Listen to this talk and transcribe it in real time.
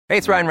Hey,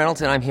 it's Ryan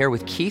Reynolds, and I'm here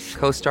with Keith,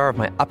 co-star of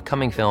my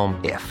upcoming film,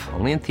 If,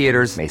 only in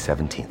theaters May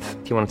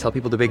 17th. Do you want to tell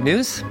people the big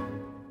news?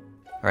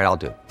 All right, I'll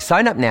do it.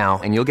 Sign up now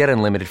and you'll get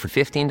unlimited for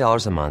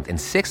 $15 a month and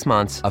 6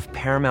 months of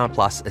Paramount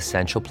Plus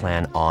Essential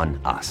Plan on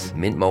us.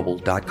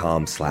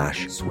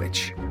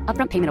 MintMobile.com/switch.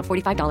 Upfront payment of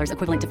 $45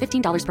 equivalent to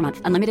 $15 per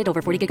month. Unlimited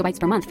over 40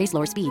 gigabytes per month. Face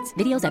lower speeds.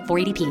 Videos at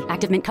 480p.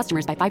 Active Mint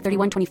customers by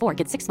 531.24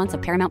 get 6 months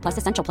of Paramount Plus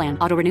Essential Plan.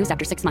 Auto renews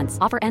after 6 months.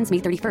 Offer ends May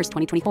 31st,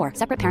 2024.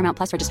 Separate Paramount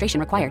Plus registration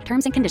required.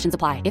 Terms and conditions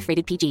apply if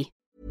rated PG.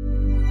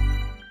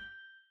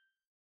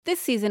 This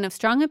season of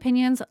Strong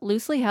Opinions,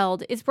 Loosely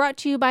Held, is brought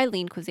to you by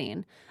Lean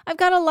Cuisine. I've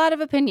got a lot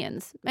of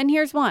opinions, and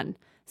here's one.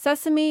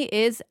 Sesame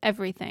is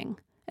everything,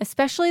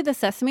 especially the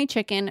sesame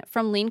chicken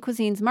from Lean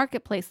Cuisine's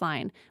Marketplace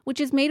line, which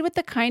is made with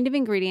the kind of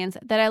ingredients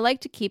that I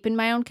like to keep in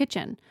my own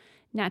kitchen.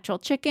 Natural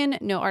chicken,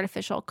 no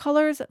artificial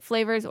colors,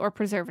 flavors, or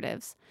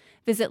preservatives.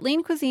 Visit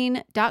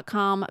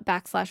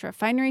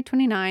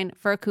leancuisine.com/refinery29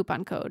 for a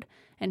coupon code,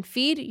 and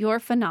feed your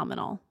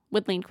phenomenal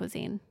with Lean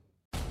Cuisine.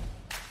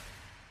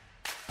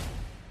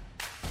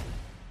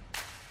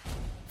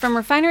 From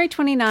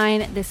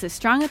Refinery29, this is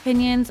Strong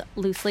Opinions,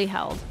 Loosely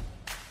Held.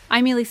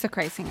 I'm Elisa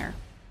Kreisinger.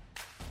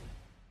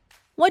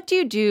 What do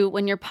you do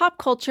when your pop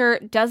culture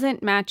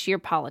doesn't match your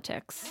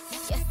politics?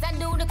 Yes, I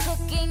do the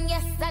cooking,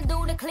 yes, I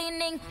do the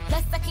cleaning.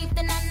 Plus, I keep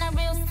the nana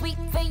real sweet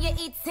for your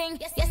eating.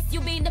 Yes,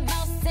 you be the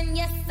boss, and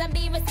yes, I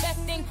be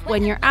respecting.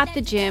 When you're at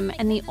the gym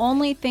and the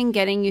only thing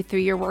getting you through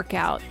your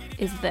workout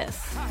is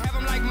this. I have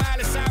them like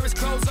Miley Cyrus,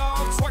 clothes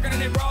off, twerking in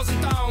their bras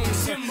and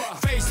thongs.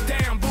 Face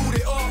down,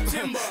 booty up.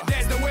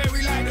 That's the way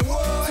we like the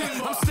world.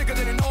 I'm sicker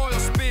than an oil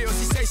spill.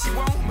 She say she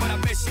won't, but I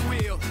bet she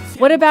will.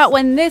 What about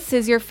when this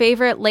is your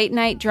favorite late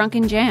night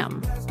drunken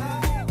jam?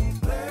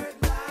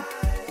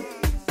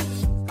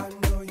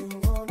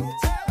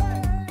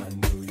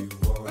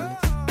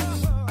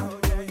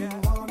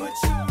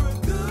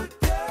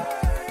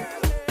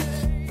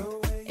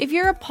 If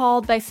you're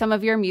appalled by some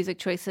of your music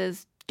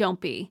choices, don't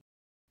be.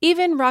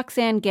 Even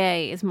Roxane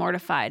Gay is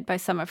mortified by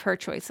some of her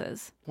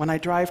choices. When I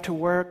drive to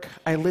work,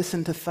 I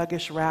listen to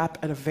thuggish rap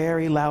at a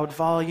very loud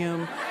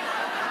volume.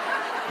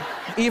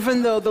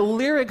 Even though the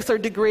lyrics are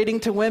degrading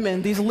to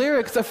women, these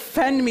lyrics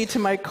offend me to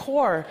my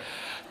core.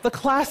 The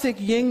classic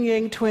Ying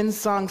Yang Twins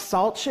song,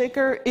 Salt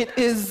Shaker, it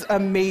is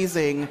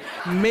amazing.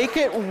 Make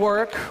it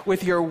work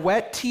with your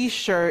wet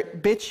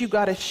t-shirt. Bitch, you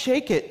gotta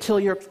shake it till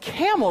your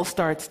camel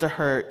starts to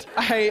hurt.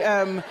 I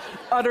am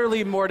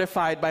utterly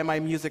mortified by my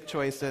music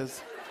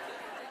choices.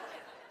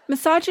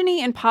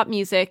 Misogyny in pop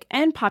music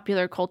and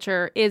popular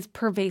culture is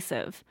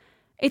pervasive.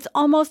 It's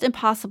almost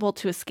impossible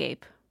to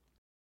escape.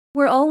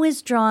 We're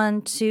always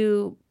drawn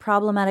to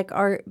problematic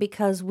art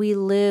because we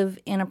live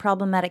in a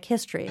problematic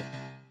history.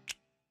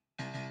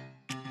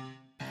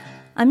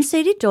 I'm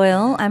Sadie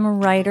Doyle. I'm a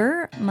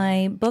writer.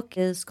 My book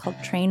is called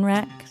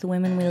Trainwreck, The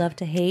Women We Love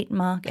to Hate,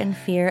 Mock, and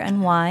Fear,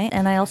 and Why.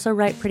 And I also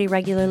write pretty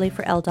regularly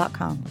for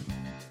Elle.com.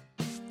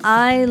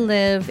 I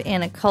live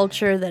in a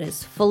culture that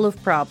is full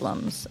of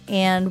problems,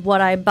 and what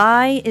I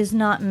buy is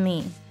not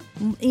me.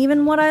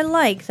 Even what I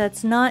like,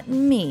 that's not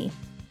me.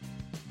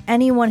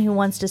 Anyone who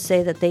wants to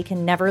say that they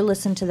can never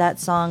listen to that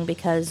song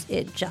because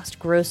it just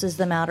grosses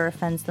them out or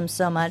offends them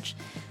so much,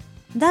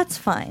 that's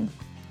fine.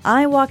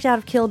 I walked out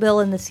of Kill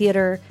Bill in the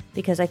theater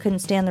because I couldn't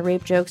stand the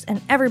rape jokes,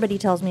 and everybody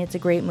tells me it's a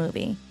great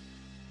movie.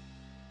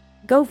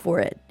 Go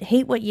for it.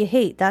 Hate what you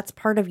hate. That's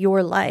part of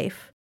your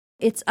life.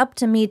 It's up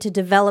to me to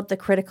develop the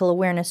critical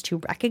awareness to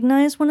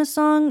recognize when a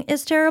song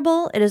is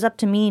terrible. It is up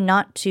to me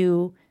not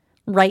to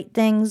write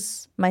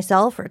things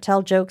myself or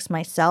tell jokes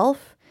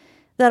myself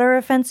that are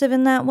offensive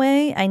in that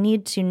way. I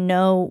need to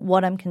know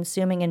what I'm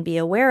consuming and be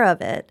aware of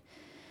it.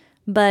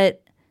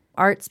 But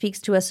art speaks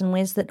to us in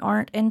ways that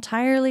aren't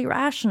entirely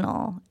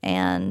rational,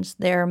 and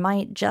there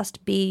might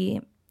just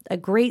be a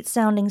great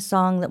sounding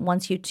song that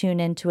once you tune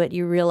into it,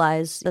 you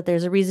realize that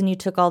there's a reason you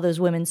took all those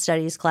women's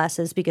studies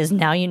classes, because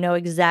now you know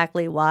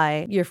exactly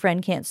why your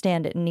friend can't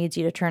stand it and needs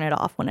you to turn it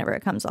off whenever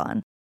it comes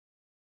on.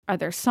 Are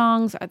there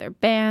songs? Are there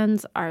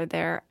bands? Are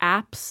there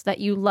apps that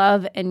you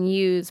love and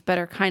use but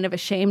are kind of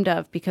ashamed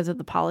of because of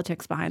the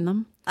politics behind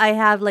them? I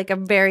have like a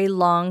very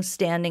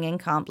long-standing and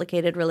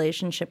complicated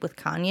relationship with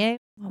Kanye.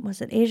 What was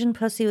it? Asian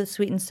Pussy with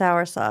Sweet and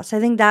Sour Sauce. I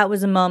think that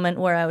was a moment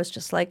where I was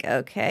just like,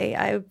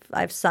 okay,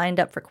 I've signed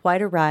up for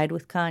quite a ride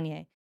with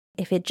Kanye.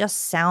 If it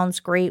just sounds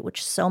great,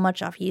 which so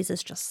much of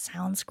his just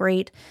sounds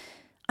great,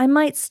 I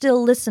might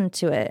still listen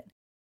to it.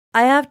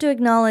 I have to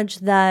acknowledge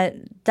that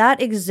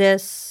that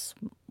exists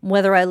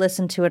whether I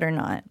listen to it or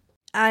not.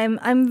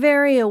 I'm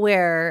very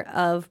aware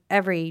of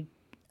every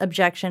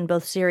objection,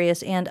 both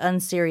serious and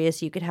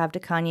unserious, you could have to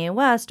Kanye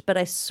West, but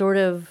I sort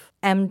of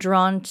am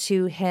drawn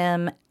to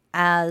him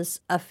as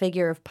a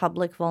figure of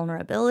public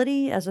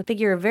vulnerability, as a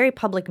figure of very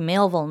public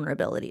male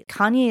vulnerability.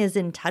 Kanye is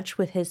in touch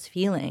with his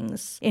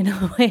feelings in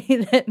a way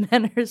that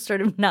men are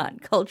sort of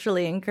not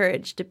culturally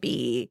encouraged to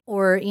be.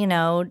 Or, you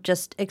know,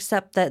 just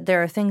accept that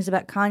there are things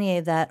about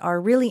Kanye that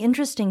are really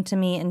interesting to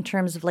me in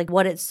terms of like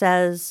what it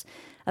says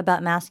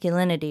about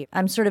masculinity.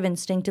 I'm sort of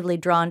instinctively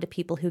drawn to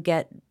people who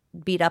get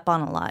beat up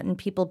on a lot. And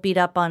people beat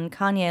up on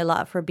Kanye a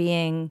lot for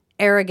being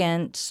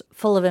arrogant,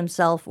 full of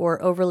himself,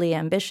 or overly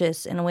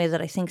ambitious in a way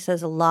that I think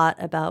says a lot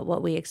about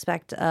what we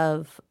expect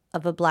of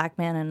a black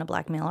man and a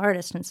black male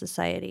artist in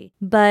society.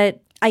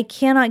 But I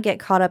cannot get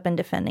caught up in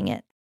defending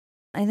it.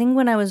 I think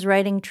when I was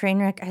writing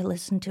Trainwreck, I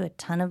listened to a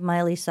ton of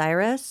Miley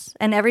Cyrus.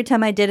 And every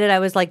time I did it, I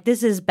was like,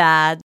 this is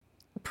bad.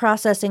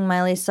 Processing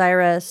Miley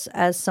Cyrus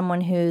as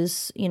someone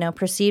who's,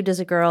 perceived as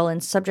a girl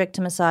and subject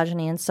to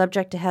misogyny and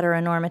subject to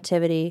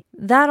heteronormativity,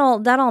 that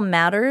all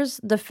matters.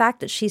 The fact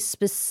that she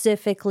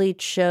specifically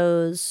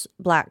chose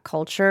Black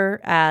culture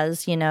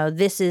as,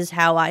 this is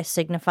how I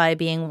signify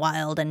being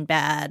wild and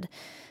bad,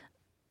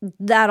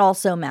 that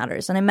also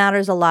matters. And it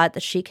matters a lot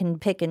that she can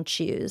pick and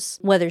choose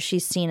whether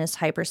she's seen as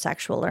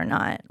hypersexual or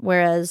not.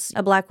 Whereas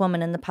a Black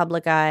woman in the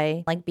public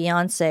eye, like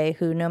Beyonce,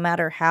 who no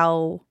matter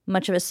how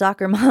much of a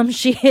soccer mom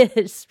she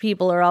is,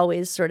 people are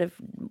always sort of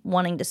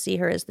wanting to see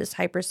her as this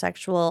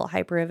hypersexual,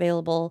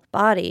 hyper-available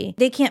body.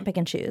 They can't pick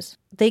and choose.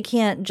 They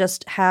can't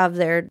just have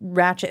their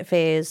ratchet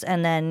phase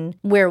and then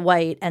wear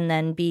white and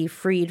then be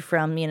freed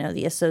from,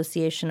 the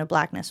association of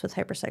Blackness with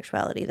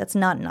hypersexuality. That's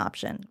not an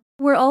option.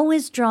 We're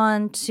always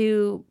drawn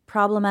to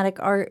problematic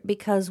art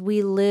because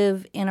we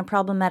live in a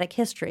problematic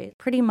history.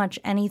 Pretty much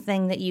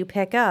anything that you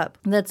pick up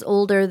that's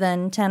older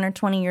than 10 or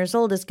 20 years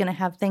old is going to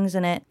have things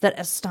in it that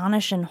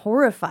astonish and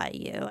horrify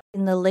you.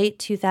 In the late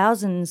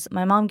 2000s,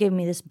 my mom gave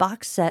me this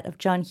box set of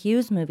John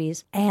Hughes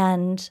movies,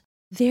 and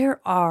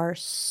there are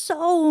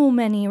so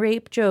many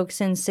rape jokes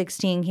in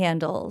 16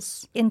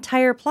 Candles.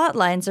 Entire plot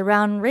lines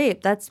around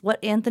rape. That's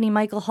what Anthony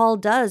Michael Hall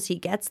does. He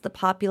gets the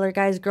popular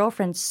guy's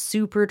girlfriend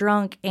super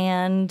drunk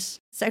and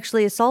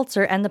sexually assaults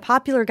her, and the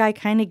popular guy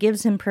kind of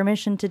gives him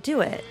permission to do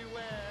it.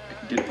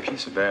 I can get a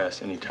piece of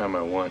ass anytime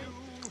I want.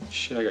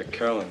 Shit, I got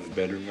Carol in the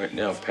bedroom right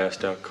now,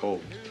 passed out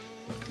cold.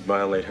 I could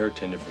violate her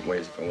 10 different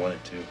ways if I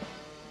wanted to.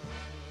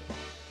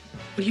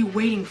 What are you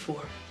waiting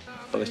for?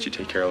 I'll let you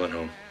take Carolyn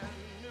home.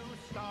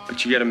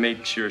 But you gotta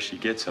make sure she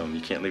gets home.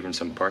 You can't leave her in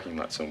some parking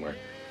lot somewhere.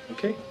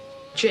 Okay?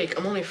 Jake,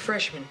 I'm only a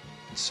freshman.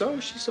 So?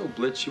 She's so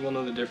blitz, she won't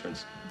know the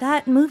difference.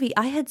 That movie,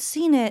 I had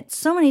seen it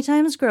so many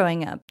times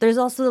growing up. There's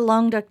also the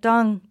Long Duck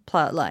Dong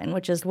plotline,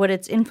 which is what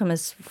it's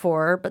infamous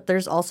for, but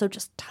there's also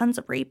just tons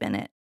of rape in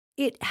it.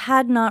 It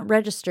had not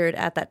registered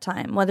at that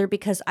time, whether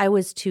because I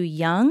was too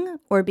young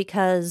or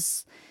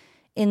because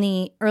in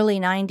the early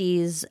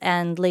 90s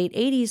and late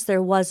 80s,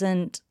 there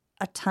wasn't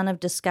a ton of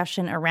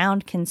discussion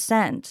around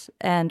consent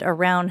and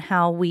around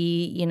how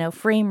we,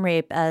 frame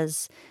rape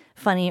as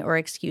funny or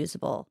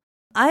excusable.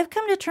 I've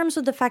come to terms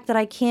with the fact that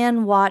I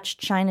can watch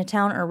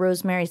Chinatown or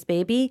Rosemary's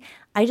Baby.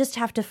 I just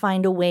have to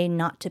find a way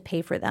not to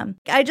pay for them.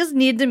 I just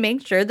need to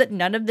make sure that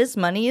none of this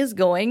money is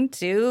going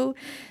to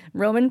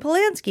Roman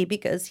Polanski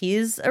because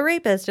he's a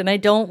rapist, and I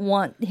don't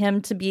want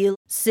him to be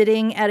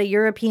sitting at a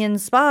European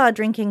spa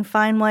drinking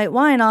fine white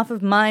wine off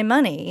of my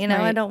money. Right.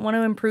 I don't want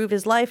to improve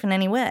his life in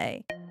any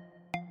way.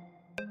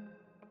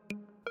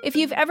 If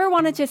you've ever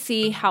wanted to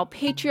see how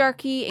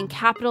patriarchy and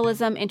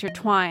capitalism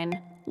intertwine,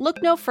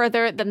 look no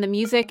further than the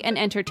music and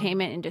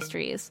entertainment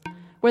industries,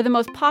 where the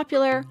most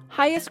popular,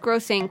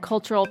 highest-grossing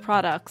cultural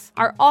products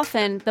are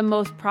often the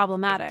most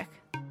problematic.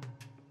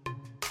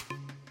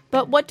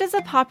 But what does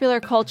a popular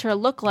culture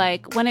look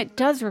like when it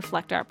does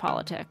reflect our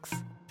politics?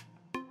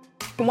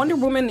 Wonder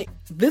Woman,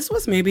 this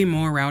was maybe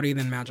more rowdy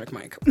than Magic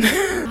Mike.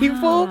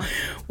 People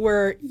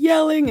were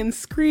yelling and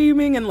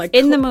screaming and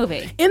in the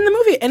movie.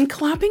 And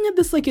clapping at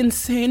this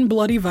insane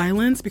bloody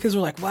violence because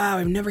we're like, wow,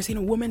 I've never seen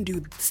a woman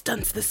do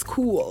stunts this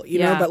cool, you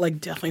know, but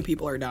definitely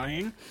people are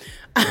dying.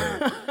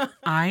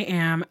 I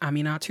am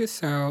Aminatou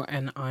Sow,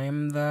 and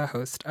I'm the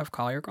host of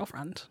Call Your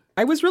Girlfriend.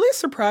 I was really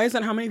surprised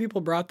at how many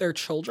people brought their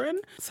children.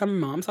 Some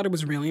moms thought it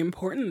was really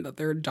important that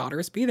their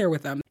daughters be there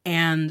with them.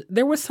 And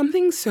there was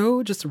something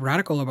so just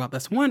radical about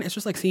this. One, it's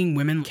just like seeing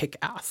women kick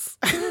ass.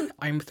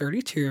 I'm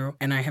 32,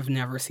 and I have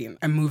never seen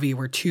a movie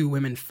where two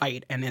women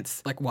fight, and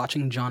it's like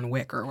watching John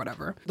Wick or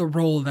whatever. The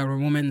role that a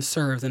woman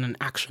serves in an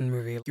action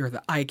movie, you're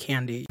the eye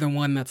candy, the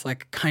one that's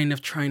kind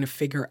of trying to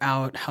figure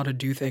out how to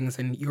do things,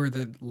 and you're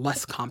the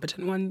less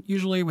competent one,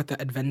 usually with the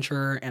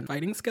adventure and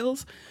fighting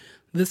skills.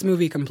 This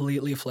movie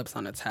completely flips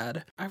on its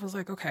head. I was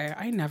like, okay,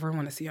 I never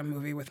want to see a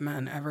movie with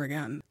men ever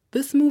again.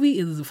 This movie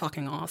is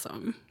fucking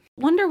awesome.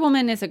 Wonder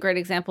Woman is a great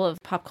example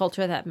of pop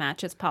culture that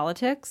matches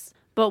politics.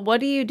 But what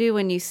do you do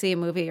when you see a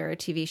movie or a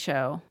TV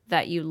show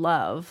that you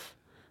love,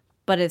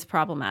 but is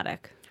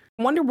problematic?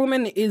 Wonder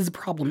Woman is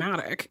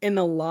problematic in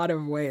a lot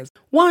of ways.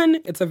 One,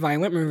 it's a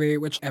violent movie,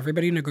 which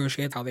everybody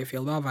negotiates how they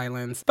feel about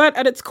violence. But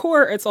at its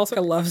core, it's also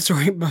a love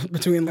story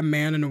between a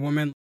man and a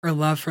woman. Her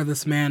love for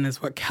this man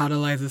is what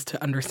catalyzes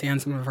to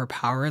understand some of her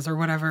powers or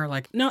whatever.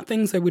 Not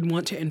things I would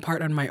want to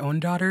impart on my own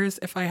daughters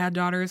if I had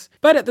daughters.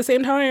 But at the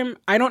same time,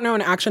 I don't know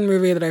an action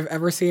movie that I've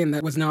ever seen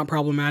that was not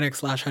problematic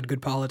 / had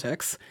good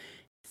politics.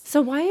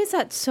 So why is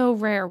that so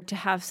rare to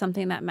have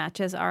something that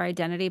matches our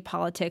identity,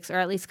 politics, or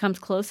at least comes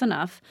close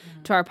enough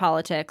to our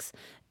politics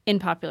in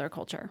popular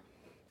culture?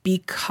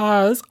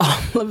 Because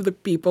all of the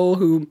people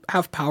who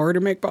have power to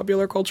make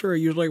popular culture are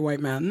usually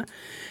white men.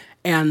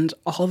 and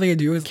all they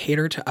do is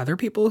cater to other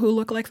people who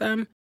look like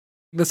them.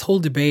 This whole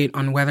debate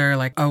on whether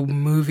like a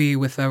movie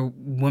with a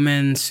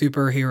woman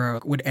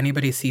superhero, would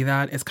anybody see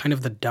that, is kind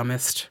of the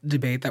dumbest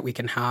debate that we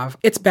can have.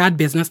 It's bad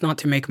business not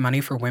to make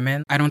money for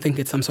women. I don't think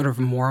it's some sort of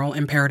moral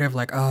imperative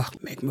like, oh,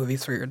 make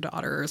movies for your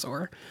daughters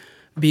or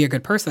be a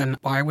good person.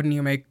 Why wouldn't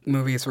you make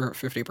movies for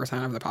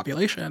 50% of the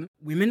population?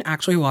 Women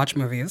actually watch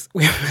movies.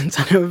 We have a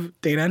ton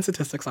of data and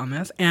statistics on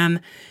this.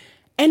 And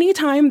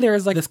anytime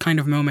there's like this kind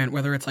of moment,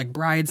 whether it's like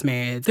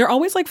Bridesmaids, they're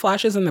always like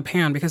flashes in the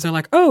pan because they're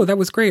like, oh, that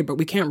was great, but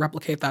we can't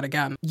replicate that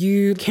again.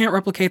 You can't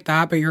replicate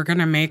that, but you're going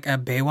to make a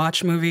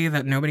Baywatch movie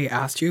that nobody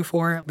asked you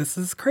for. This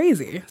is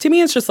crazy. To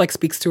me, it's just like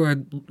speaks to a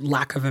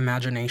lack of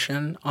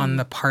imagination on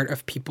the part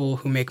of people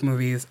who make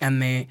movies,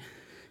 and they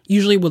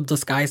usually will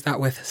disguise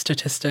that with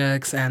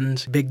statistics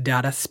and big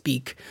data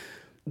speak.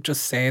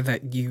 Just say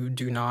that you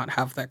do not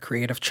have the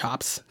creative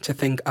chops to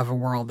think of a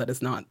world that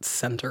is not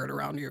centered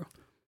around you.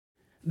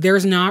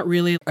 There's not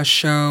really a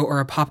show or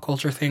a pop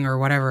culture thing or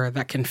whatever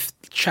that can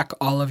check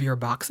all of your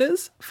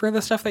boxes for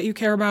the stuff that you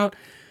care about.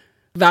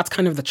 That's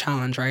kind of the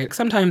challenge, right?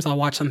 Sometimes I'll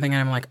watch something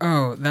and I'm like,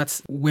 oh,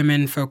 that's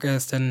women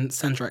focused and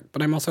centric,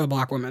 but I'm also a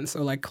Black woman.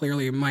 So like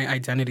clearly my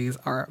identities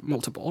are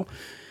multiple.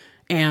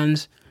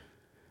 And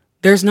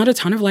there's not a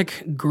ton of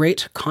like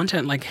great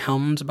content like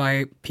helmed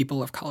by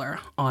people of color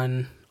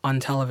on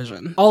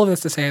television. All of this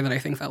to say that I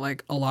think that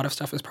like a lot of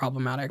stuff is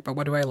problematic, but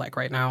what do I like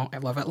right now? I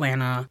love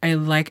Atlanta. I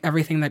like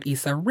everything that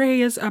Issa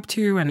Rae is up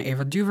to and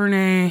Ava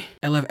DuVernay.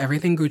 I love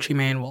everything Gucci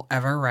Mane will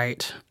ever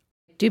write.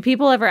 Do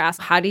people ever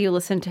ask, how do you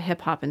listen to hip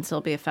hop and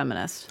still be a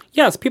feminist?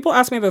 Yes, people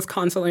ask me this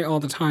constantly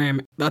all the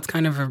time. That's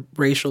kind of a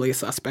racially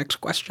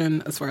suspect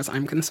question as far as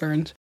I'm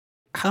concerned.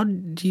 How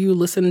do you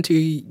listen to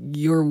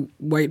your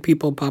white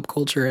people pop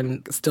culture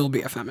and still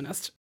be a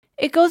feminist?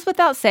 It goes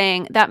without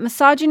saying that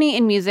misogyny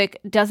in music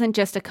doesn't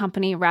just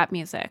accompany rap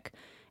music.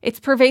 It's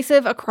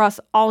pervasive across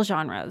all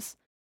genres.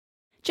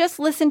 Just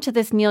listen to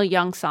this Neil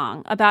Young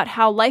song about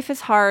how life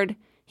is hard,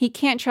 he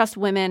can't trust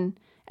women,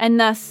 and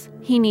thus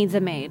he needs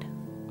a maid.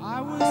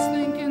 I was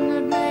thinking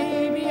that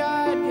maybe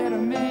I'd get a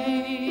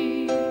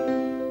maid,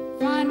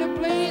 find a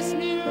place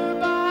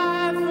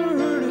nearby for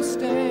her to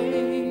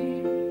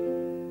stay,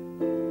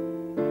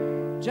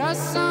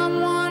 just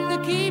someone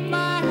to keep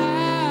my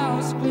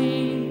house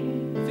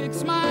clean,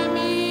 fix my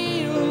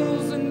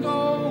meals and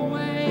go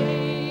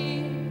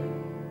away.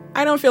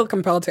 I don't feel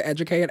compelled to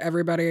educate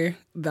everybody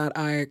that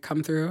I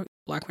come through.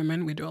 Black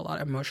women, we do a lot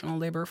of emotional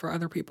labor for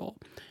other people.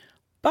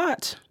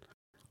 But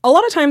a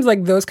lot of times,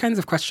 like, those kinds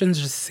of questions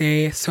just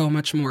say so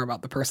much more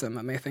about the person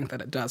than they think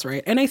that it does,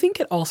 right? And I think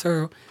it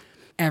also,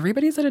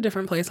 everybody's at a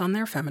different place on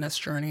their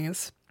feminist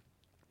journeys.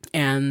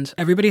 And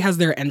everybody has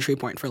their entry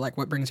point for, like,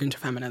 what brings you into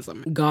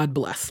feminism. God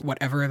bless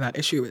whatever that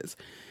issue is.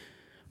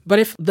 But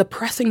if the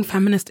pressing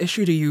feminist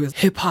issue to you is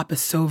hip-hop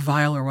is so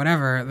vile or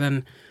whatever,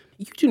 then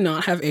you do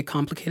not have a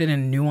complicated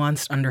and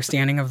nuanced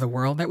understanding of the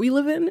world that we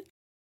live in.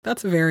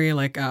 That's very,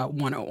 like,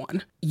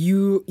 101.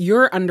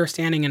 Your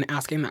understanding in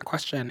asking that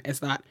question is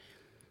that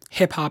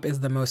hip-hop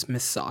is the most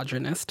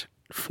misogynist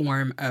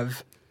form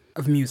of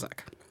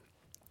music.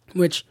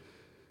 Which,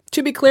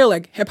 to be clear,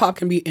 like, hip-hop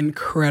can be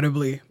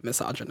incredibly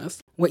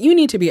misogynist. What you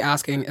need to be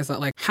asking is that,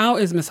 like, how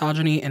is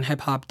misogyny in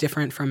hip-hop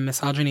different from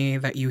misogyny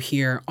that you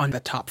hear on the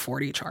top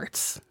 40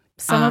 charts?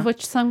 Some of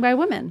which sung by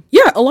women.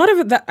 Yeah, a lot of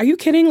it, are you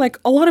kidding? Like,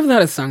 a lot of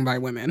that is sung by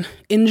women.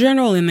 In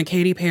general, in the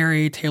Katy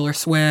Perry, Taylor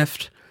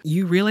Swift,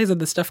 you realize that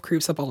this stuff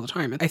creeps up all the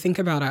time. I think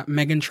about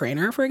Meghan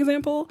Trainor, for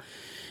example,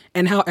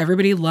 and how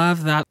everybody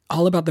loved that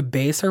All About the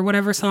Bass or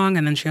whatever song,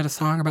 and then she had a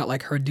song about,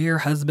 like, her dear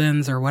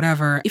husbands or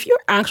whatever. If you're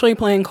actually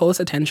paying close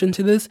attention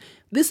to this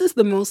is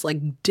the most,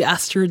 like,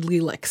 dastardly,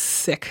 like,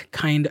 sick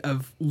kind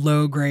of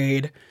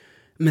low-grade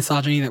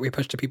misogyny that we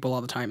push to people all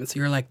the time. And so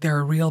you're like, there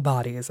are real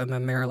bodies, and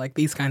then there are, like,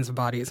 these kinds of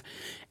bodies.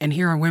 And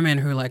here are women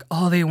who, like,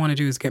 all they want to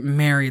do is get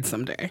married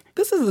someday.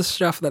 This is the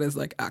stuff that is,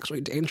 like,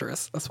 actually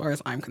dangerous as far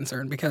as I'm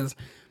concerned, because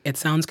it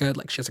sounds good,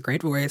 like, she has a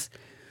great voice.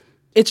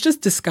 It's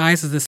just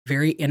disguised as this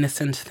very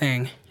innocent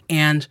thing.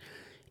 And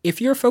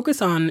if your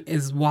focus on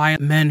is why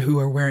men who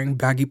are wearing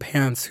baggy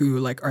pants, who,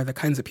 like, are the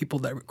kinds of people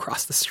that we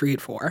cross the street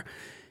for,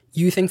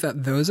 you think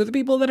that those are the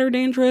people that are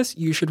dangerous,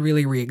 you should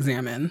really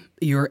re-examine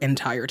your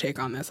entire take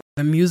on this.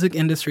 The music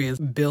industry is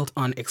built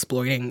on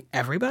exploiting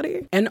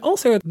everybody. And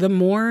also, the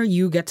more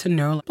you get to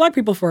know Black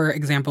people, for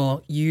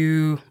example,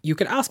 you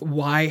could ask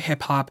why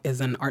hip-hop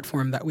is an art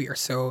form that we are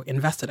so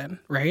invested in,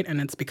 right? And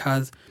it's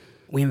because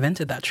we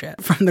invented that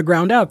shit from the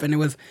ground up, and it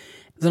was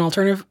an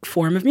alternative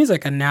form of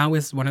music, and now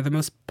is one of the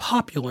most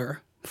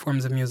popular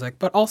forms of music.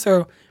 But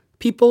also,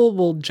 people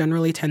will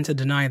generally tend to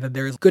deny that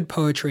there's good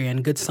poetry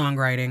and good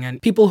songwriting,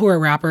 and people who are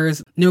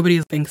rappers,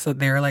 nobody thinks that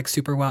they're, like,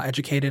 super well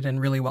educated and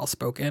really well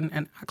spoken.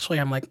 And actually,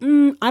 I'm like,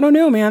 I don't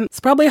know, man. It's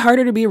probably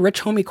harder to be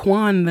Rich Homie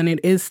Quan than it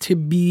is to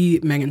be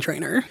Meghan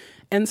Trainor.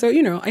 And so,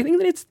 you know, I think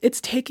that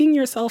it's taking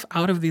yourself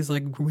out of these,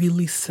 like,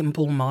 really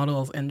simple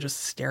models and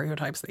just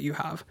stereotypes that you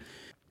have.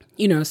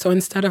 You know, so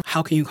instead of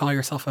how can you call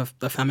yourself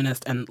a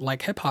feminist and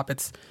like hip hop,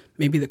 it's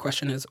maybe the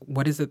question is,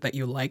 what is it that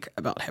you like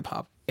about hip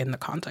hop in the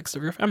context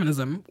of your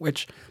feminism,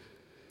 which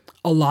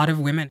a lot of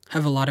women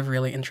have a lot of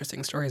really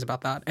interesting stories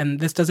about that. And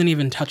this doesn't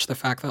even touch the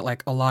fact that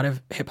like a lot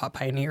of hip hop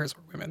pioneers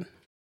were women.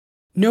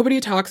 Nobody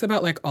talks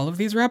about like all of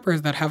these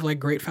rappers that have like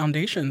great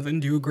foundations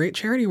and do great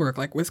charity work.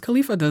 Like Wiz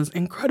Khalifa does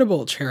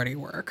incredible charity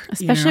work.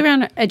 Especially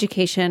around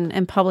education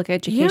and public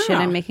education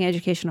and making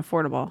education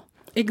affordable.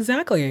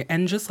 Exactly.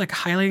 And just like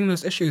highlighting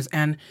those issues.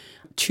 And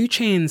 2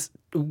 Chainz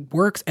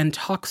works and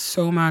talks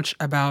so much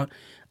about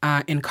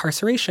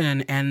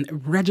incarceration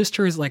and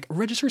registers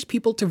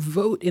people to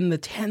vote in the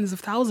tens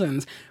of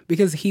thousands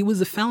because he was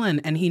a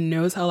felon and he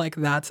knows how like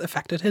that's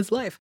affected his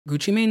life.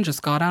 Gucci Mane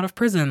just got out of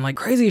prison, like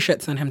crazy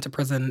shit sent him to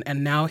prison,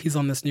 and now he's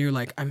on this new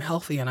like I'm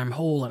healthy and I'm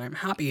whole and I'm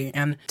happy.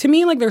 And to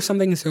me, like there's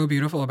something so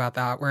beautiful about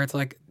that, where it's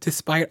like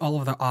despite all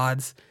of the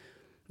odds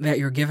that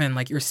you're given,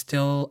 like you're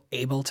still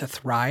able to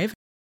thrive.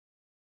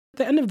 At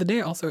the end of the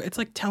day, also, it's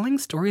like telling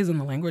stories in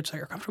the language that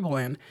you're comfortable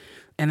in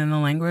and in the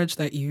language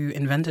that you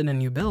invented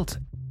and you built.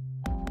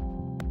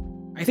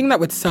 I think that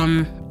with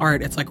some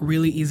art, it's like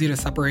really easy to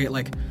separate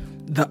like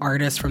the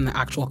artist from the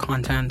actual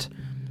content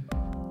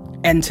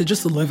and to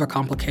just live a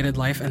complicated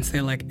life and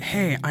say like,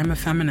 hey, I'm a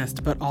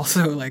feminist, but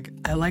also like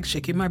I like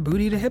shaking my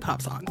booty to hip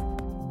hop songs.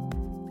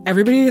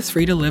 Everybody is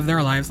free to live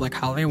their lives like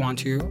how they want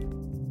to.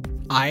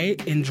 I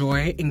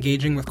enjoy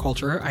engaging with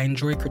culture. I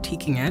enjoy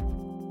critiquing it.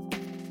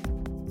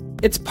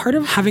 It's part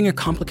of having a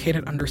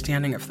complicated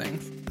understanding of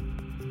things.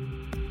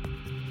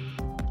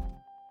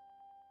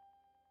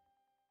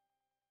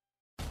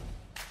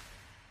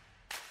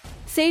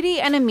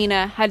 Sadie and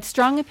Amina had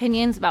strong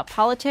opinions about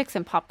politics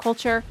and pop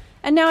culture,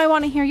 and now I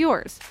want to hear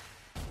yours.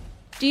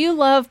 Do you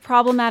love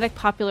problematic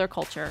popular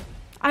culture?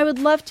 I would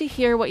love to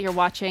hear what you're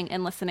watching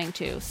and listening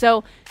to,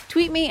 so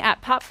tweet me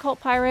at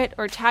PopCultPirate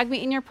or tag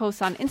me in your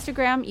posts on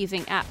Instagram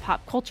using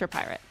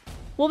 @PopCulturePirate.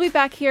 We'll be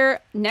back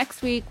here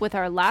next week with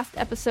our last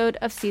episode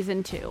of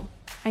Season 2.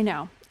 I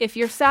know, if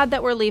you're sad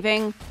that we're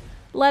leaving,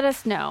 let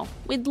us know.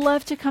 We'd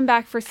love to come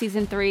back for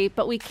Season 3,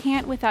 but we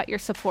can't without your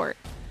support.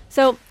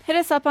 So hit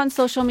us up on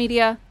social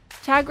media,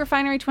 tag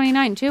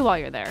Refinery29 too while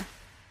you're there.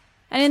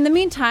 And in the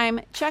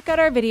meantime, check out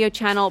our video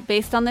channel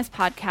based on this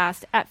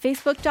podcast at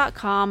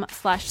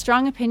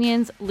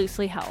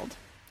facebook.com/strongopinionslooselyheld.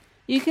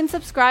 You can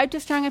subscribe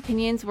to Strong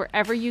Opinions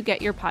wherever you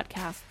get your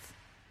podcasts.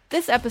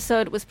 This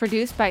episode was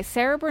produced by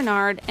Sarah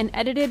Bernard and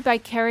edited by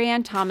Carrie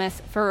Ann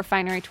Thomas for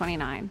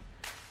Refinery29.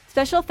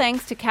 Special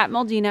thanks to Kat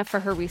Moldina for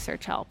her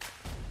research help.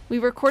 We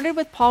recorded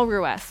with Paul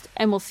Ruest,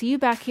 and we'll see you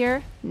back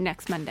here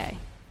next Monday.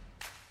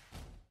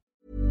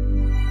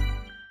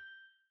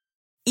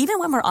 Even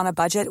when we're on a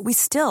budget, we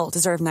still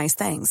deserve nice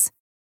things.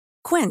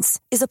 Quince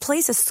is a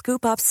place to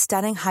scoop up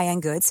stunning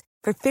high-end goods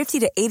for 50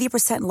 to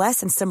 80%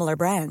 less than similar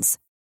brands.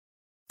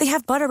 They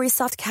have buttery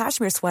soft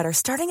cashmere sweaters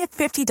starting at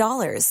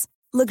 $50,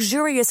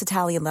 luxurious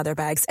Italian leather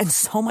bags, and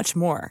so much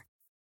more.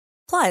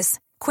 Plus,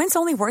 Quince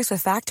only works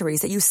with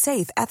factories that use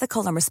safe,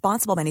 ethical, and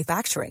responsible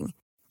manufacturing.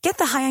 Get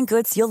the high-end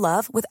goods you'll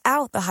love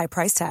without the high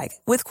price tag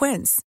with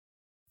Quince.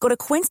 Go to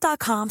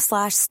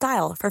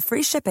quince.com/style for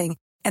free shipping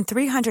and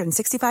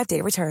 365-day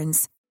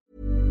returns.